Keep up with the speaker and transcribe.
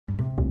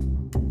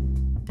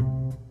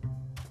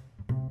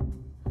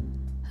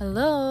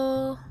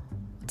Hello!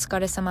 お疲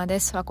れ様で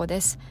す。わこ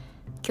です。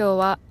今日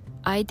は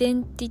アイデ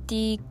ンティテ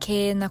ィ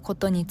系なこ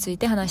とについ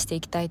て話して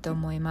いきたいと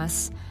思いま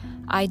す。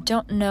I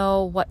don't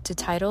know what to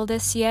title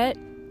this yet.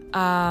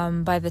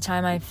 By the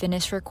time I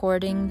finish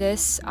recording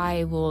this,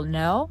 I will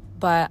know.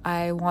 But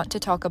I want to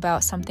talk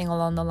about something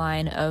along the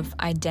line of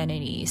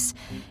identities,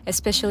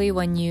 especially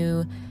when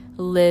you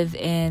live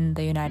in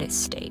the United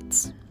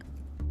States.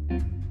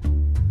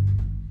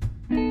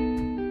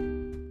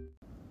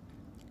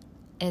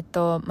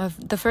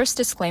 The first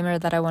disclaimer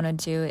that I want to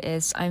do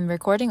is I'm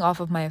recording off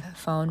of my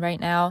phone right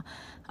now.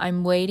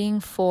 I'm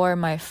waiting for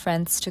my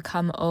friends to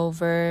come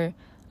over,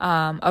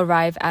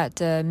 arrive at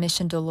the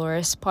Mission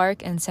Dolores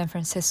Park in San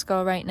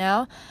Francisco right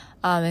now.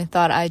 I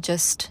thought I'd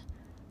just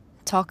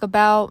talk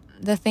about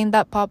the thing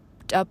that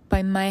popped up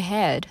in my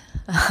head,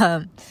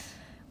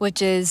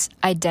 which is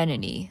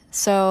identity.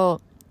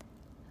 So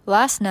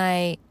last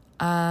night,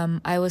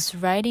 I was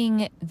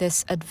writing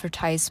this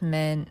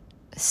advertisement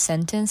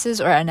sentences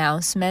or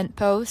announcement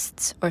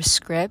posts or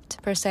script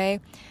per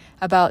se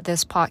about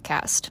this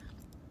podcast.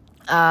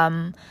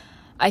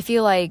 I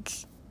feel like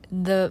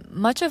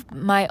much of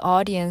my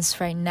audience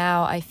right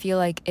now, I feel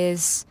like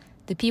is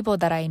the people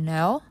that I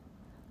know.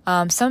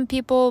 Some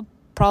people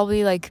probably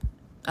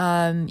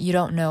you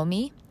don't know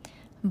me,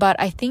 but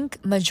I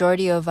think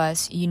majority of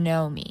us, you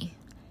know me.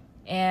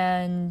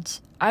 And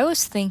I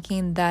was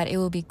thinking that it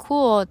would be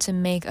cool to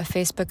make a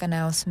Facebook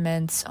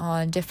announcements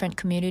on different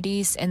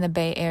communities in the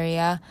Bay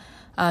Area,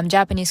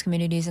 Japanese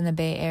communities in the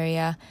Bay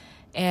Area,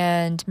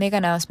 and make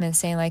announcements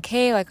saying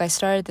hey, I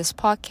started this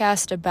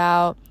podcast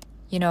about,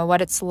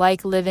 what it's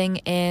like living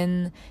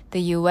in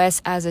the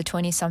US as a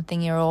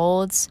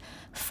 20-something-year-olds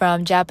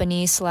from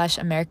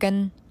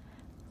Japanese/American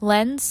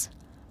lens,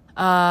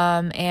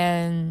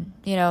 and,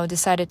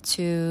 decided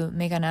to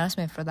make an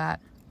announcement for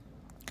that.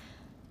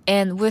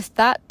 And with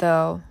that,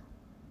 though,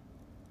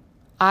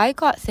 I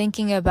got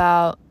thinking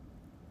about,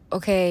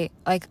 I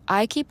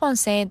keep on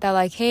saying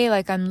that, hey,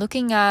 I'm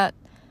looking at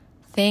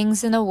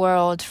things in the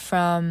world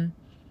from,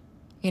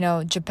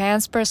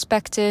 Japan's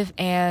perspective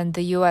and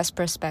the US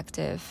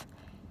perspective.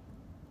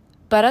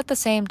 But at the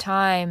same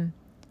time,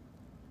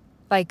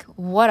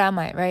 what am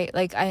I, right?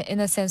 In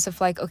a sense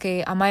of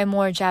am I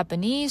more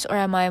Japanese or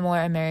am I more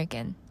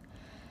American?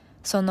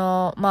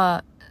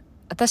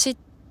 私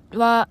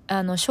は、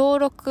小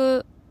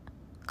6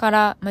か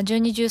ら、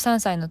12、13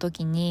歳の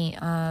時に、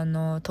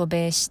渡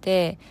米し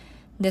て、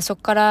で、そ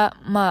こから、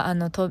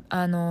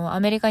ア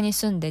メリカに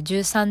住んで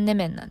13年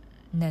目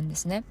なんで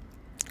すね。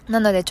な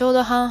ので、ちょう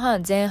ど半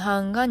々、前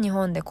半が日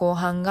本で後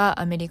半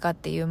がアメリカっ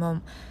てい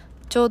う、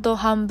ちょうど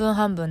半分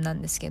半分な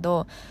んですけ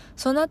ど、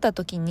そうなった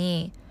時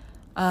に、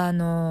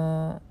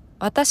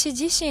私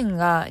自身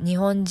が日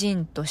本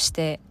人とし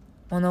て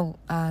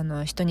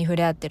人に触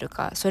れ合ってる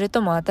か、それ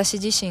とも私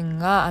自身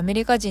がアメ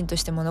リカ人と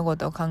して物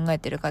事を考え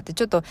てるかって、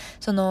ちょっと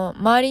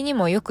周りに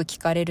もよく聞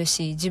かれる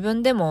し、自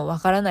分でもわ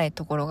からない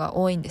ところが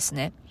多いんです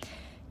ね。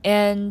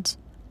And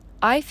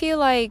I feel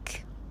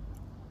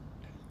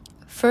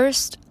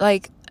first,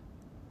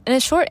 in a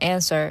short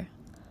answer,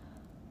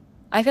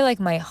 I feel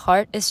my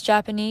heart is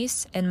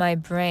Japanese and my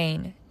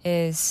brain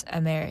is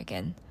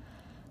American.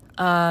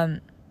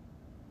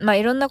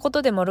 いろんなこ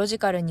とでもロジ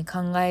カルに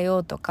考えよ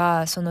うと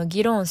か、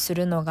議論す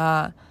るの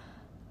が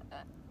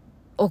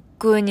億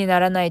劫にな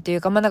らないとい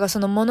うか、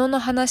物の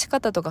話し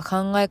方とか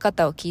考え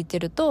方を聞いて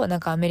ると、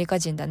アメリカ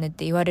人だねっ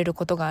て言われる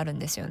ことがあるん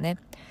ですよね。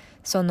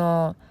そ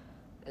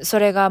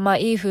れが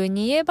いい風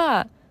に言え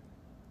ば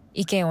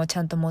意見をち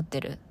ゃんと持っ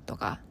てると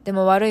か、で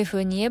も悪い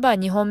風に言えば、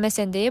日本目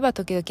線で言えば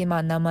時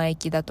々生意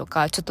気だと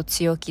か、ちょっと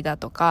強気だ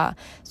とか、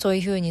そうい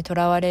う風にと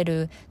らわれ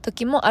る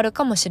時もある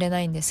かもしれな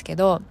いんですけ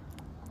ど、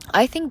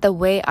I think the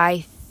way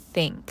I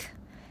think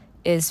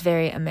is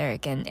very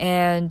American,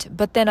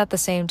 but then at the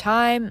same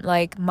time,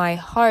 my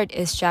heart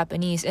is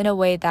Japanese in a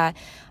way that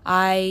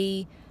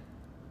I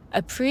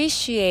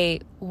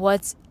appreciate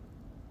what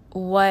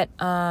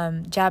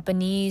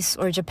Japanese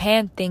or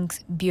Japan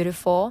thinks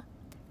beautiful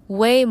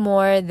way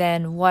more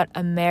than what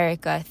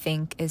America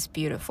think is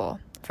beautiful.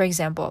 For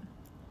example,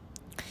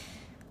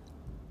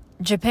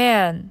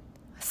 Japan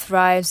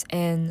thrives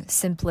in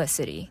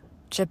simplicity.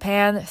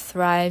 Japan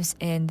thrives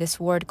in this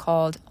word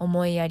called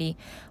omoiyari.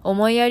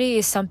 Omoiyari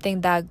is something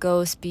that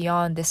goes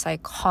beyond this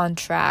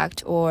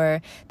contract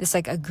or this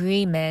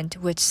agreement,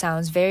 which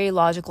sounds very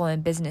logical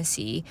and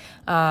businessy.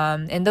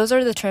 And those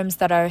are the terms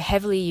that are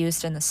heavily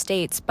used in the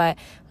States. But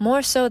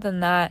more so than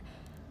that,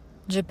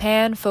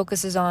 Japan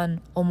focuses on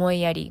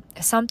omoiyari,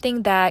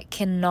 something that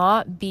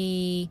cannot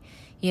be,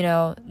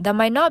 that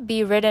might not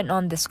be written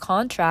on this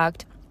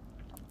contract,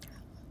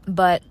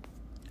 but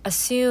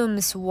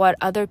assumes what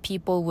other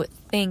people would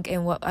think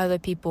and what other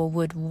people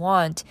would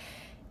want,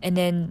 and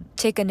then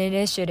take an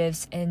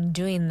initiatives in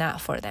doing that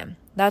for them.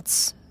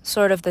 That's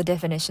sort of the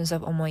definitions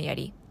of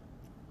omoiyari.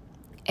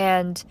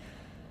 And,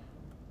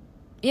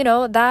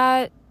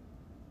 that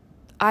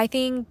I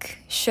think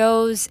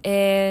shows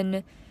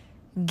in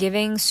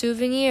giving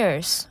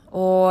souvenirs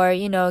or,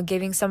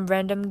 giving some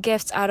random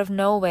gifts out of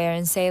nowhere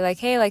and say like,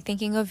 hey, like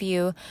thinking of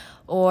you.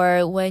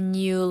 Or when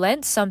you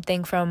lent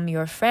something from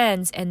your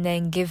friends and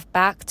then give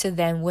back to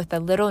them with a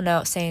little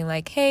note saying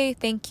like, hey,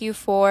 thank you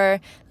for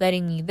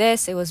letting me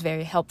this. It was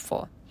very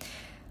helpful.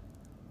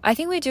 I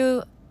think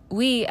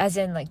we as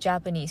in like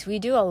Japanese, we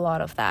do a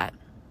lot of that.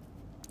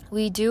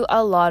 We do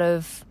a lot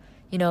of,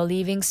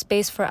 leaving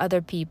space for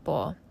other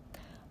people.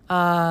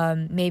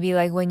 Maybe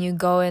like when you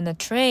go in a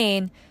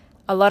train,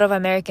 a lot of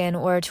American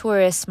or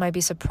tourists might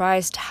be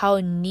surprised how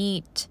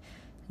neat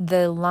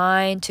the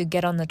line to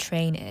get on the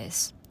train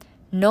is.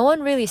 No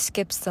one really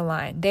skips the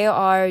line. There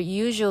are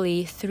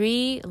usually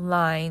 3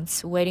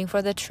 lines waiting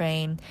for the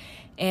train,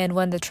 and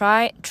when the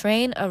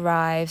train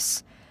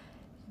arrives,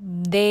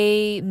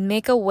 they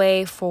make a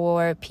way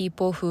for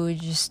people who are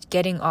just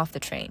getting off the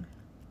train.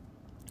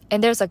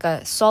 And there's like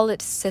a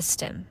solid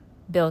system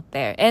built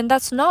there, and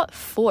that's not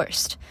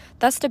forced.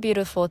 That's the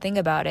beautiful thing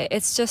about it.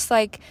 It's just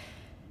like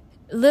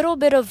a little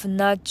bit of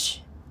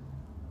nudge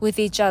with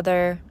each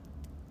other,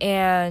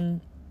 and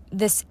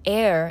this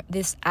air,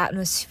 this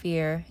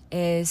atmosphere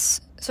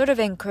is sort of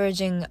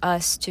encouraging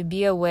us to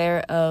be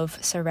aware of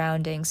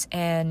surroundings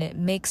and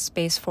make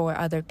space for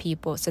other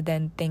people so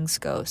then things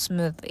go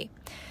smoothly.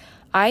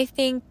 I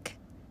think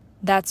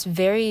that's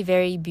very,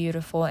 very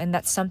beautiful, and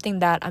that's something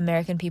that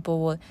American people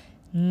will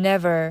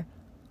never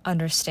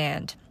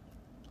understand.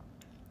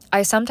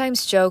 I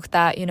sometimes joke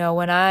that,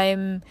 when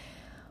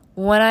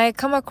I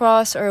come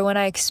across or when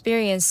I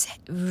experience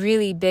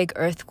really big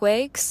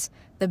earthquakes,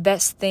 the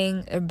best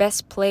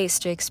place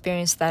to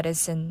experience that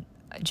is in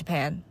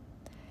Japan.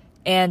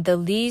 And the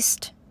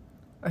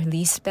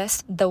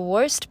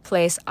worst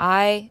place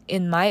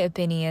in my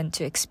opinion,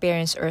 to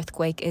experience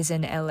earthquake is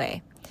in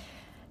LA.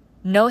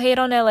 No hate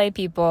on LA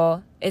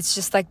people. It's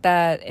just like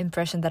that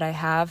impression that I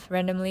have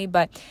randomly.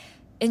 But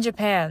in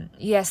Japan,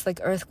 yes, like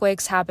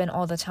earthquakes happen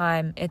all the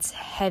time. It's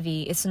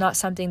heavy. It's not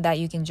something that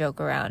you can joke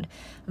around.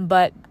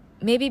 But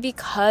maybe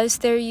because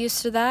they're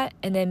used to that,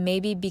 and then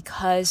maybe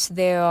because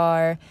they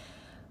are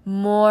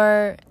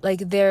more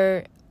like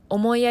their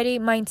omoyari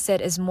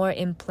mindset is more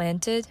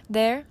implanted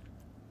there,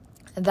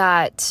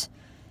 that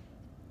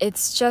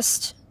it's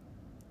just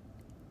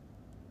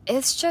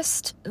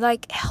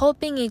like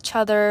helping each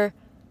other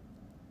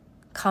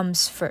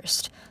comes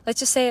first. Let's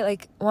just say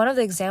like one of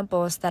the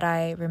examples that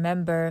I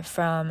remember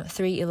from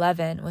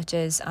 3/11,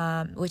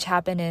 which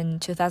happened in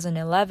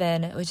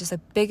 2011, which is the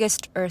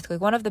biggest earthquake,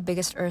 one of the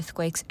biggest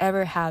earthquakes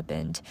ever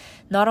happened,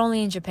 not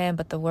only in Japan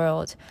but the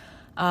world.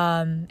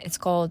 It's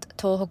called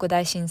Tohoku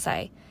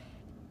Daishinsai.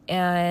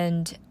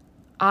 And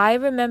I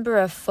remember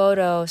a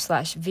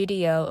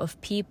photo/video of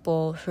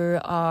people who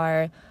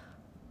are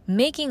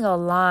making a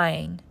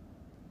line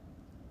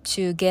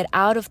to get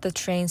out of the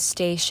train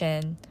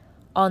station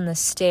on the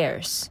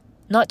stairs.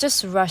 Not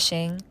just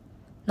rushing,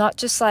 not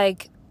just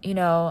like, what's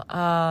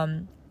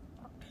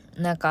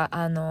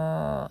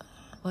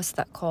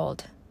that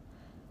called?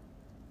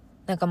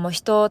 なんかもう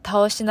人を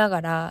倒しな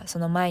がらそ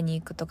の前に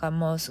行くとか、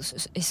もう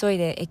急い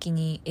で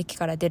駅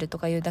から出ると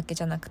かいうだけ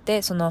じゃなく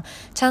て、その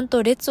ちゃん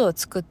と列を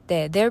作っ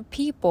て、there are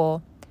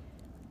people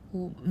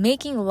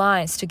making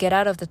lines to get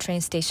out of the train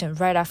station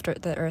right after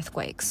the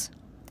earthquakes.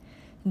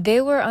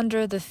 They were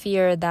under the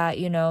fear that,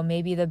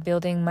 maybe the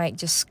building might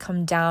just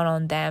come down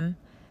on them,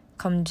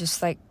 come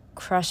just like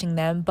crushing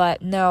them.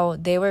 But no,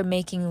 they were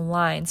making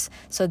lines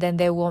so then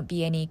there won't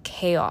be any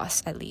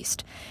chaos at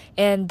least.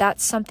 And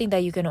that's something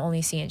that you can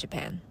only see in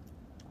Japan.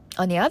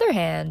 On the other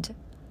hand,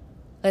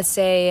 let's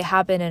say it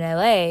happened in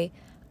LA,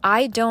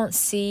 I don't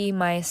see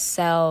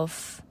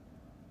myself,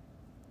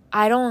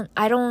 I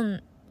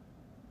don't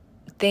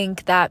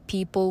think that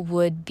people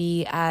would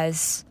be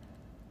as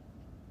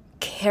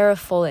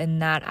careful in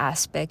that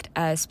aspect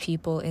as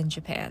people in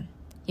Japan.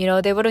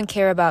 They wouldn't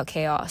care about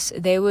chaos.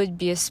 They would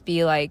just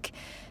be like,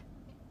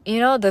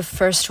 the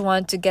first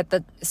one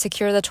to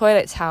secure the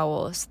toilet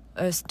towels,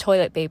 or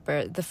toilet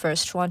paper, the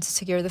first one to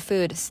secure the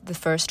food, the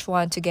first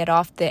one to get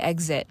off the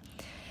exit.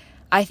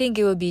 I think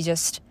it would be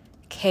just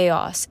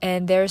chaos,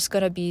 and there's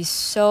going to be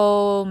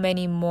so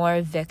many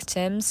more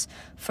victims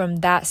from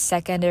that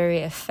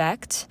secondary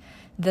effect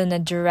than the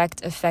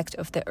direct effect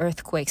of the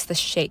earthquakes, the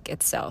shake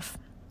itself.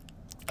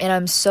 And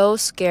I'm so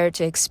scared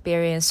to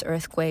experience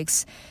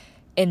earthquakes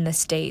in the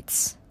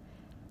States.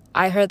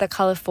 I heard that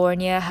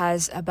California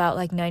has about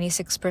like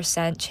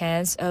 96%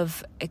 chance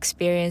of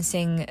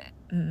experiencing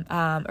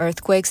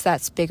earthquakes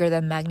that's bigger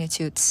than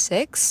magnitude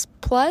 6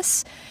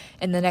 plus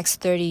in the next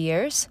 30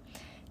 years.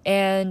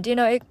 And,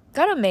 it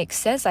gotta make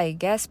sense, I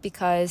guess,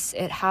 because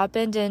it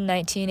happened in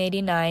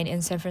 1989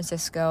 in San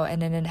Francisco,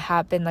 and then it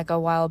happened like a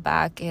while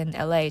back in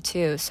LA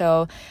too.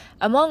 So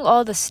among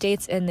all the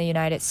states in the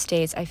United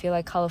States, I feel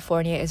like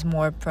California is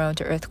more prone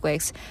to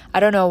earthquakes.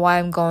 I don't know why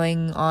I'm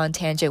going on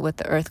tangent with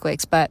the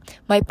earthquakes, but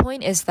my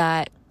point is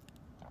that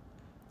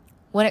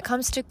when it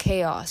comes to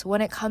chaos, when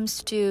it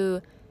comes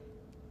to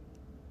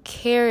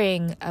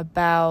caring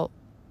about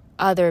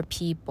other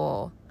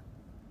people,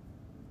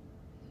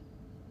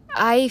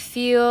 I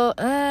feel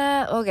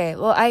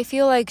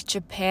like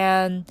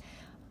Japan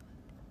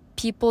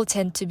people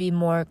tend to be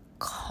more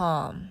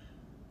calm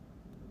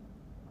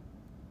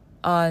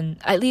on,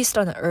 at least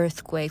on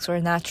earthquakes or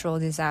natural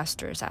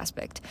disasters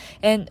aspect.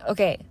 And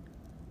okay,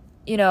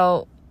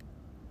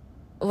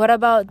 what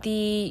about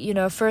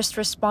the, first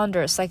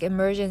responders, like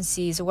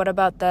emergencies? What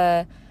about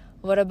the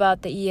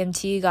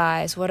EMT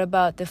guys? What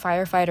about the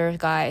firefighter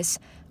guys?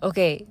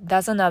 Okay,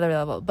 that's another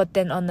level. But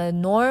then on the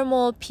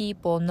normal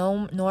people,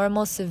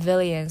 normal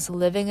civilians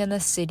living in the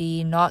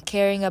city, not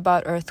caring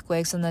about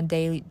earthquakes on a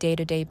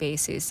day-to-day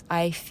basis,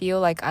 I feel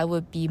like I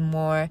would be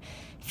more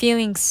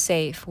feeling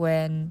safe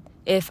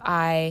if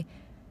I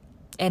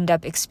end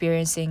up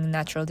experiencing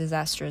natural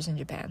disasters in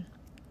Japan.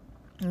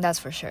 And that's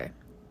for sure.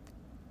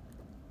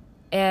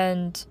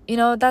 And,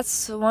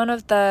 that's a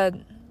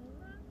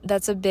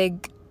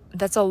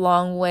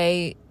long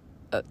way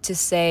to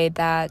say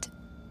that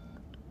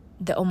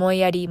the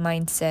omoyari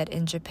mindset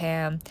in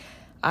Japan,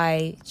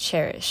 I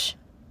cherish.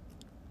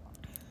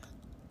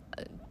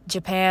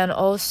 Japan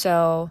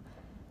also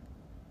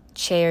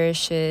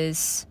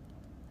cherishes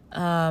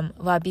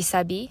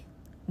wabi-sabi,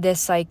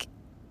 this like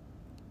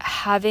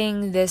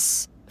finding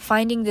this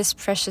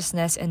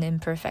preciousness in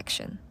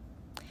imperfection.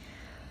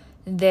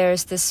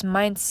 There's this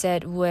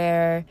mindset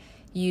where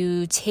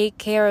you take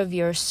care of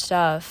your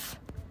stuff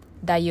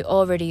that you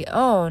already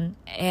own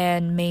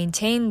and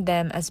maintain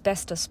them as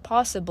best as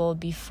possible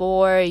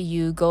before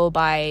you go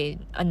buy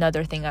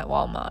another thing at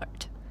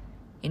Walmart.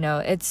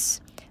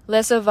 It's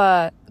less of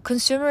a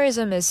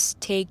consumerism is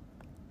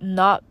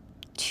not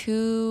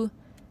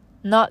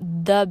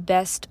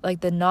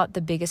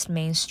the biggest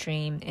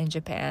mainstream in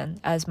Japan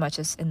as much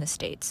as in the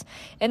States.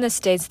 In the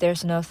States,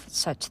 there's no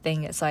such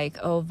thing as like,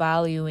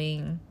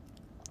 valuing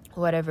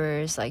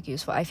whatever is like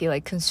useful. I feel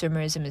like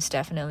consumerism is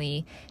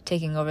definitely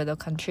taking over the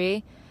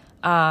country.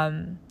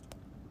 I'm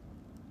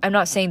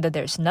not saying that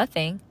there's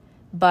nothing,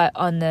 but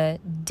on the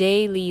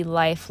daily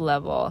life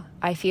level,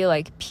 I feel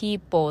like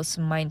people's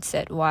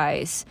mindset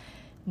wise,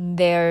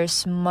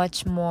 there's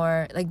much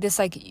more like this,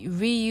 like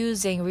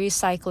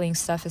recycling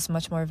stuff is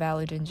much more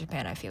valued in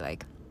Japan. I feel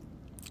like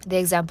the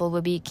example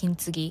would be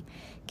kintsugi.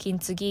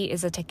 Kintsugi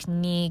is a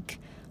technique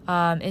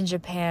in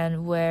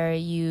Japan where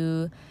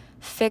you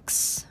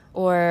fix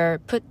or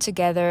put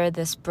together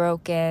this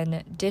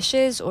broken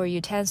dishes or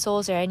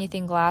utensils or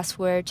anything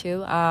glassware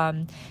too,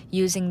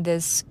 using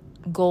this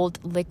gold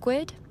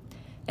liquid.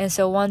 And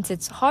so once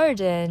it's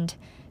hardened,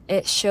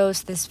 it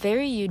shows this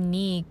very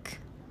unique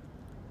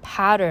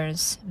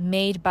patterns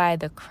made by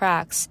the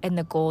cracks in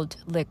the gold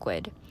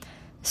liquid.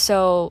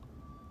 So,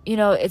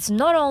 it's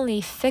not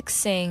only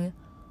fixing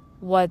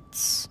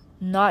what's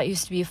not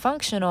used to be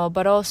functional,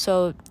 but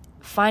also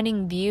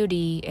finding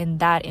beauty in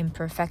that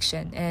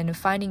imperfection and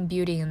finding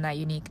beauty in that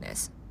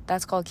uniqueness.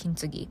 That's called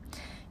kintsugi.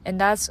 And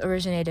that's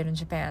originated in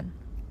Japan.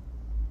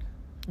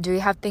 Do we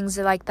have things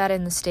like that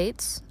in the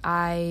States?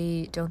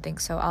 I don't think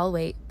so. I'll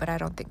wait, but I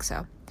don't think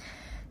so.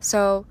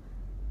 So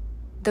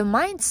the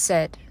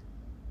mindset,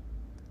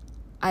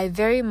 I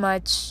very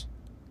much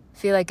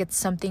feel like it's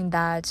something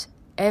that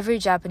every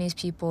Japanese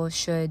people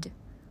should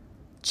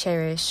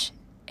cherish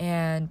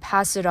and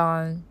pass it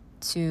on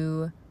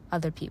to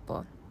other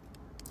people.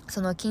 そ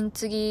の金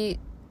継ぎ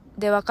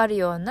でわかる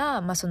よう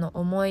な、その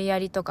思いや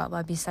りとか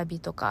わびさび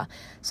とか、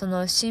そ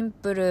のシン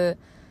プル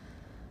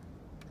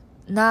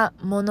な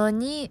もの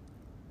に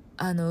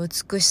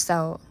美し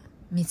さを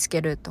見つけ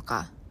ると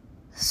か、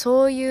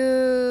そう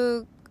い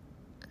う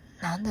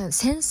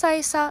繊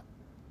細さ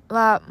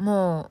は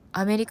もう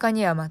アメリカ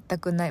には全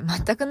くないっ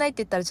て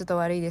言ったらちょっと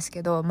悪いです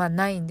けど、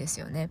ないんです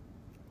よね。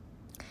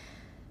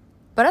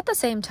But at the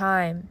same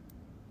time,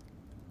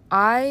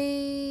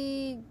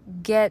 I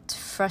get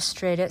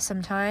frustrated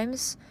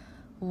sometimes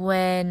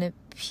when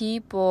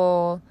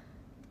people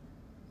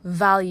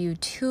value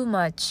too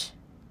much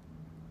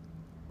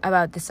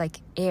about this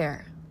like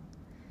air.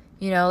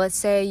 Let's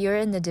say you're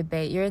in the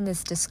debate, you're in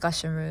this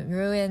discussion room,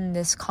 you're in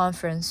this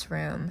conference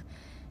room,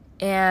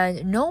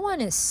 and no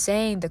one is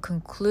saying the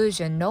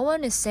conclusion. No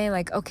one is saying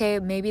like, okay,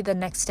 maybe the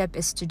next step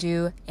is to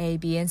do A,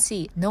 B, and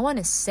C. No one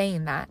is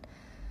saying that.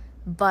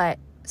 But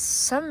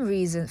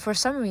for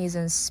some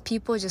reasons,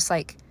 people just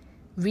like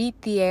read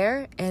the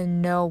air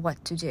and know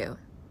what to do.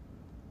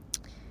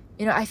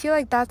 I feel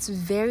like that's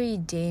very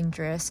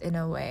dangerous in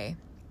a way,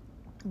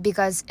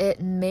 because it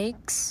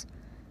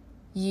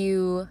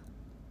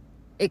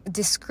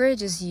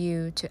discourages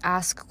you to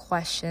ask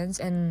questions.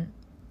 And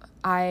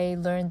I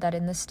learned that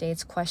in the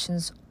States,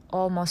 questions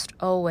almost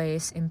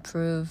always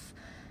improve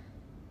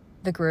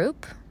the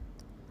group,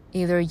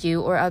 either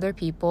you or other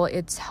people.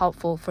 It's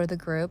helpful for the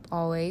group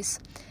always.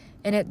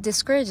 And it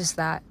discourages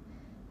that.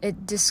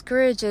 It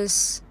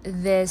discourages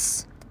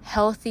this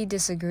healthy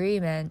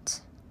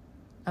disagreement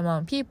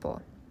among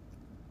people.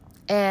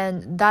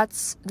 And that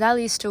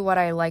leads to what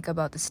I like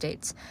about the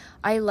States.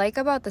 I like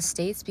about the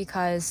States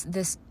because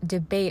this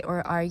debate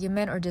or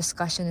argument or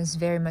discussion is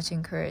very much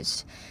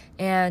encouraged.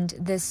 And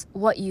this,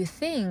 what you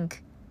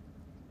think,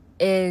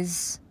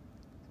 is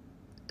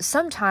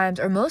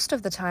sometimes or most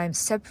of the time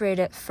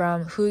separated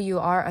from who you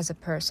are as a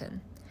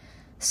person.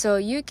 So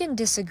you can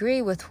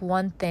disagree with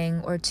one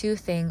thing or two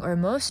things or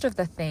most of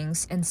the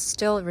things and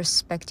still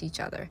respect each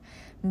other.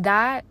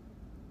 That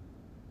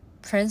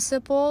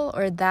principle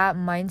or that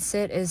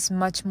mindset is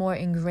much more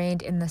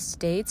ingrained in the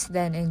States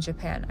than in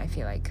Japan, I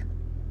feel like.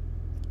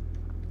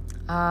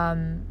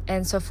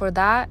 And so for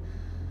that,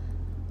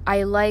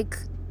 I like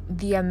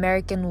the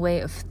American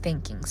way of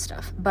thinking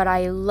stuff, but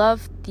I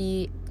love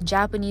the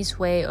Japanese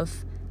way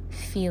of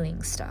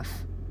feeling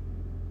stuff.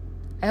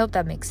 I hope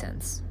that makes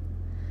sense.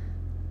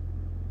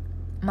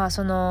 まあ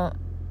その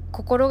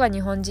心が日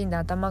本人で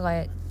頭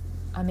が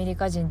アメリ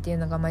カ人っていう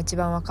のが一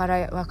番分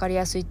かり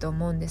やすいと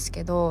思うんです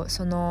けど、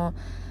その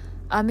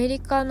アメリ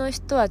カの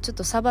人はちょっ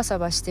とサバサ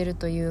バしてる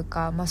という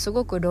か、す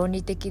ごく論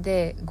理的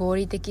で合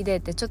理的でっ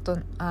てちょっと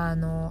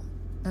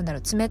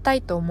冷た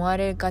いと思わ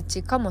れが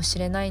ちかもし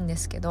れないんで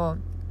すけど、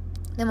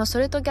でもそ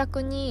れと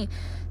逆に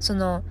そ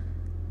の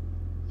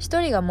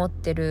一人が持っ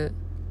てる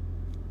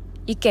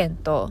意見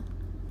と、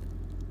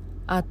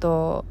あ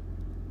と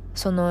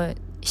その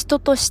人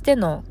として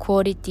のク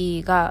オリテ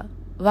ィが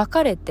分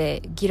かれ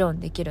て議論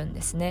できるん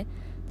ですね。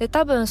で、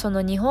多分そ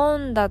の日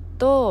本だ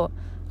と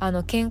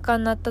喧嘩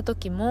になった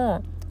時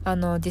もデ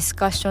ィス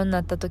カッションに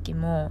なった時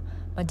も、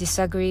ディ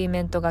スアグリー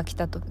メントが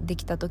で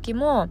きた時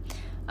も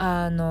コ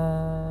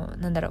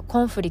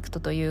ンフリクト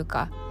という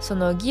か、そ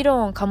の議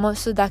論を醸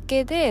すだ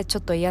けでちょ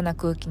っと嫌な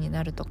空気に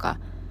なるとか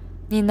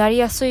になり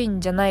やすいん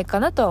じゃないか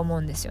なとは思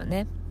うんですよ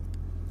ね。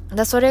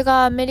それ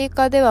がアメリ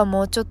カでは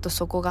もうちょっと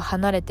そこが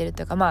離れてる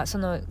というか、そ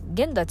の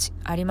限度は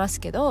ありま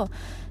すけど、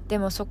で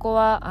もそこ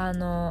はア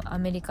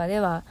メリカで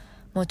は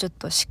もうちょっ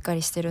としっか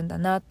りしてるんだ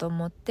なと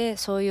思って、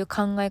そういう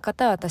考え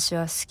方は私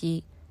は好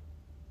き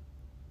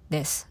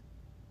です。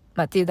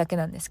っていうだけ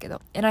なんですけ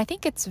ど。And I think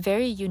it's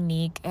very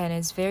unique and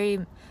it's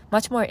very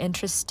much more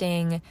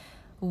interesting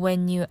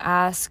when you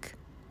ask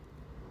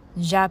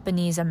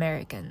Japanese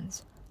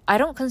Americans. I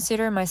don't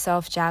consider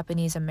myself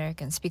Japanese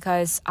Americans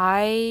because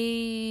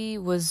I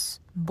was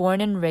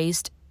born and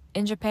raised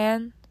in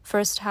Japan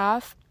first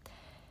half,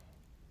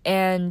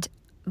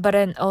 but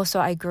then also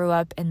I grew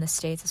up in the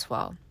States as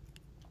well.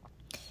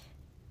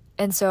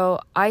 And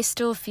so I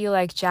still feel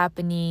like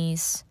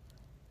Japanese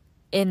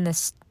in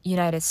the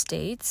United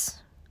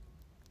States,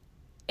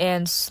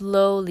 and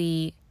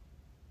slowly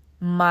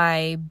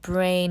my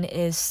brain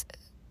is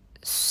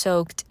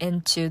soaked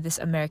into this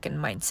American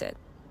mindset,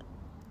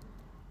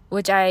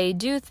 which I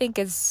do think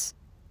is,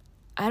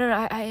 I don't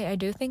know, I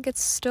do think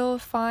it's still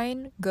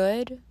fine,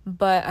 good,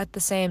 but at the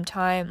same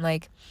time,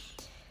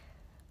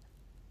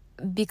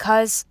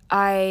 because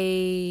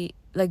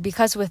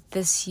with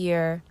this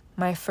year,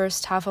 my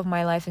first half of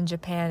my life in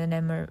Japan and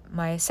then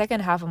my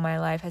second half of my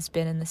life has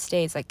been in the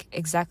States,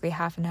 exactly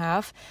half and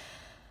half,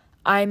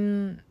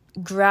 I'm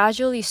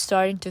gradually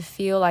starting to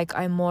feel like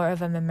I'm more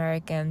of an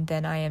American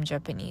than I am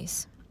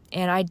Japanese.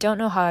 And I don't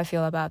know how I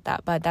feel about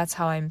that, but that's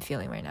how I'm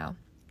feeling right now.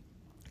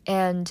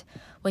 And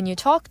when you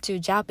talk to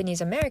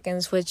Japanese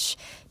Americans, which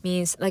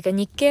means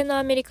日系の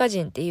アメリカ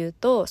人っていう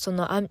と、そ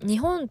の日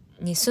本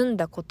に住ん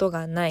だこと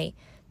がない、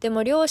でも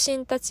ご両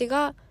親たち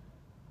が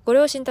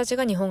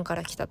日本か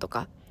ら来たと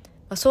か、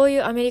そうい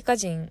うアメリカ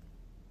人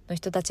の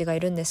人たちがい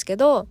るんですけ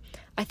ど、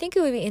I think it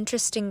would be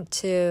interesting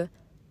to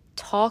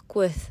talk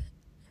with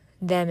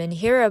them and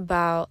hear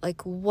about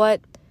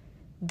what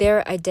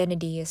their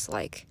identity is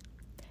like.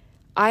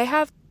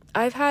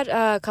 I've had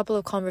a couple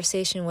of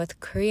conversations with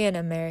Korean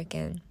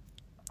American,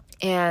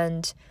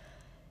 and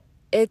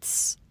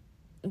it's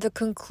the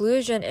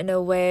conclusion in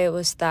a way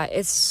was that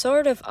it's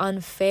sort of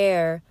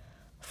unfair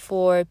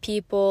for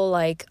people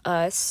like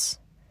us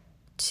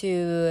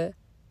to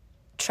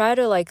try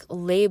to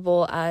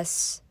label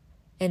us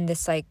in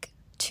this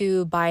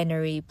two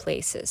binary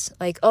places.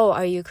 Oh,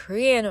 are you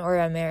Korean or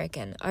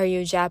American? Are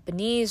you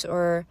Japanese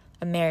or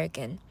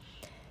American?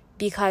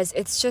 Because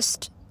it's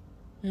just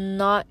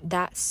not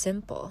that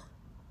simple.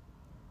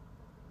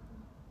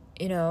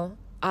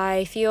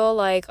 I feel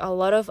like a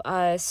lot of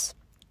us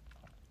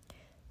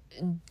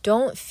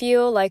don't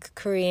feel like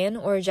Korean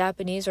or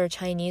Japanese or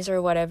Chinese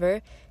or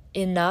whatever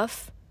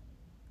enough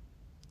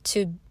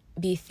to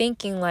be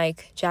thinking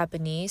like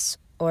Japanese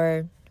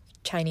or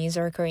Chinese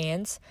or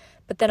Koreans.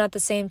 But then at the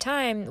same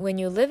time, when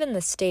you live in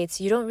the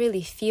States, you don't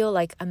really feel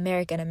like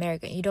American.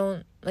 You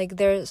don't,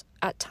 there's,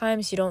 at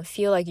times you don't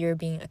feel like you're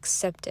being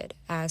accepted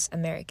as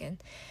American.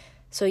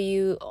 So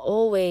you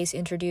always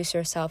introduce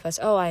yourself as,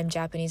 oh, I'm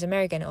Japanese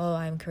American, oh,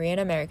 I'm Korean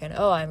American,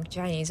 oh, I'm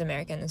Chinese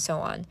American, and so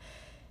on.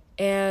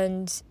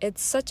 And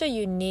it's such a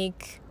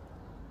unique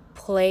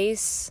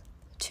place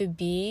to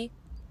be.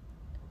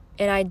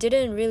 And I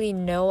didn't really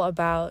know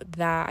about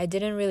that. I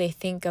didn't really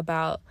think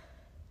about,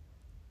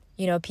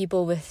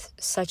 people with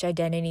such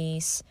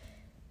identities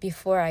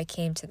before I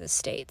came to the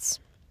States.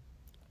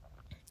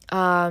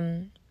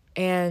 And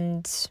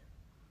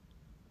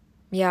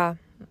yeah,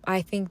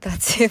 I think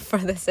that's it for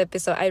this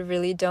episode. I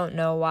really don't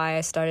know why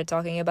I started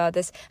talking about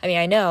this. I mean,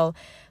 I know,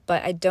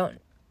 but I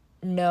don't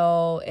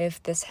know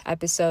if this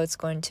episode's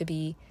going to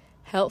be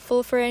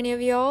helpful for any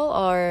of y'all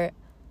or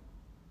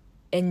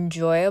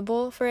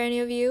enjoyable for any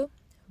of you.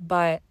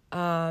 but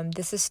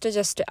this is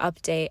just to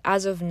update.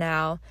 As of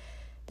now,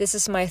 this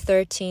is my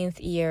 13th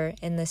year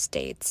in the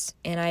States,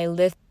 and I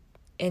lived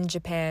in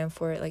Japan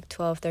for like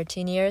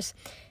 12-13 years,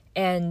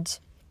 and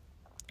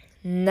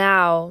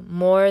now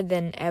more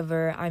than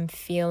ever I'm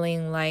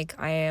feeling like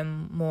I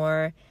am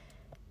more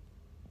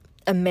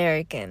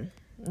American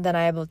than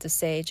I'm able to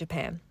say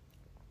Japan.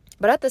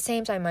 But at the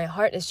same time, my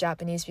heart is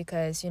Japanese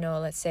because,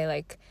 let's say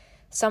like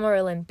Summer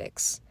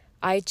Olympics,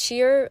 I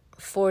cheer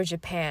for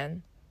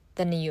Japan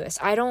than the US.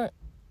 I don't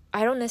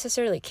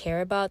necessarily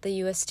care about the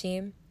US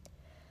team.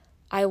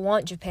 I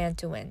want Japan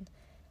to win.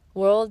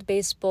 World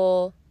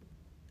Baseball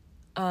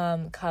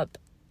Cup,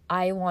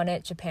 I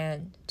wanted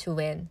Japan to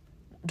win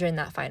during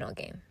that final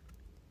game,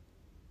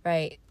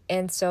 right?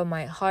 And so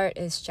my heart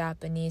is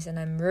Japanese, and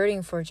I'm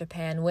rooting for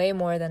Japan way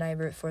more than I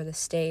root for the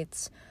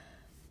States.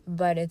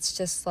 But it's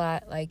just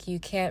that, like, you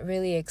can't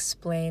really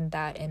explain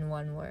that in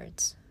one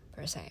words,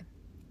 per se.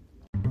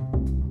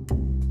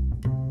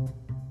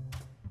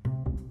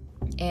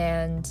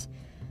 And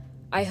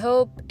I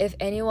hope if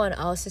anyone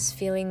else is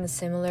feeling the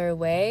similar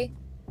way,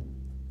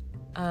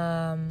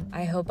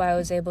 I hope I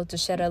was able to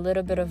shed a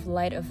little bit of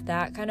light of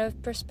that kind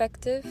of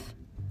perspective.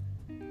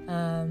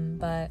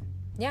 But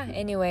yeah,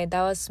 anyway,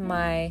 that was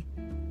my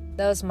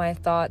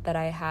thought that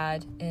I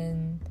had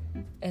in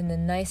the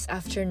nice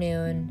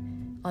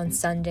afternoon on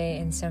Sunday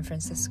in San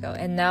Francisco.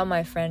 And now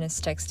my friend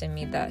is texting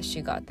me that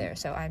she got there,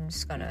 so I'm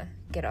just gonna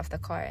get off the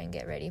car and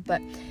get ready.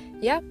 But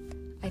yeah,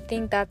 I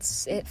think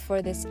that's it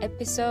for this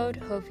episode.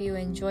 Hope you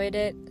enjoyed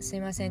it. す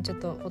いません、ちょっ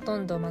とほと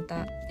んどま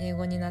た英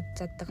語になっ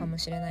ちゃったかも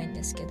しれないん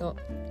ですけど、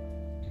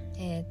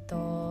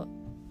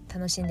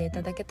楽しんでい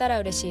ただけたら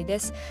嬉しいで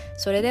す。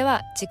それで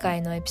は次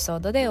回のエピソー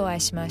ドでお会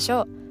いしまし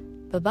ょう。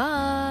バイ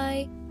バ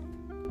イ。